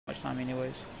much time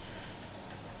anyways.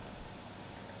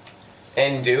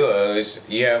 In duos,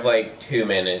 you have like 2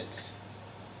 minutes.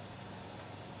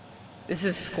 This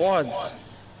is squads.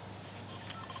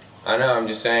 I know, I'm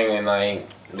just saying in like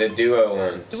the duo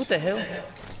ones. Dude, what the hell?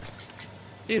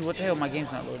 Dude, what the hell? My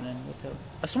game's not loading in. What the hell?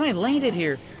 Somebody landed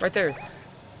here. Right there.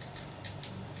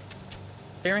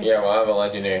 Hear me? Yeah, well I have a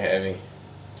legendary heavy.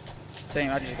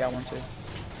 Same, I just got one too.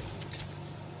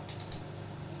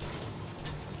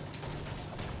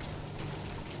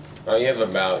 Oh, you have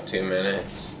about 2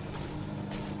 minutes.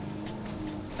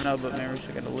 I know, but maybe we're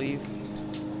still gonna leave.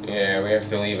 Yeah, we have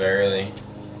to leave early.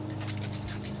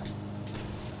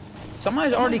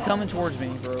 Somebody's already coming towards me,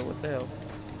 bro. What the hell?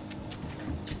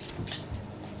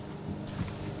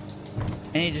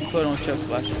 And he just put on chug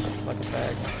splashes like a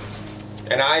bag.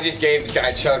 And I just gave this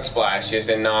guy chug splashes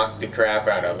and knocked the crap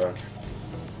out of him.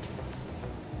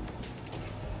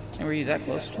 And were you that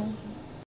close to him?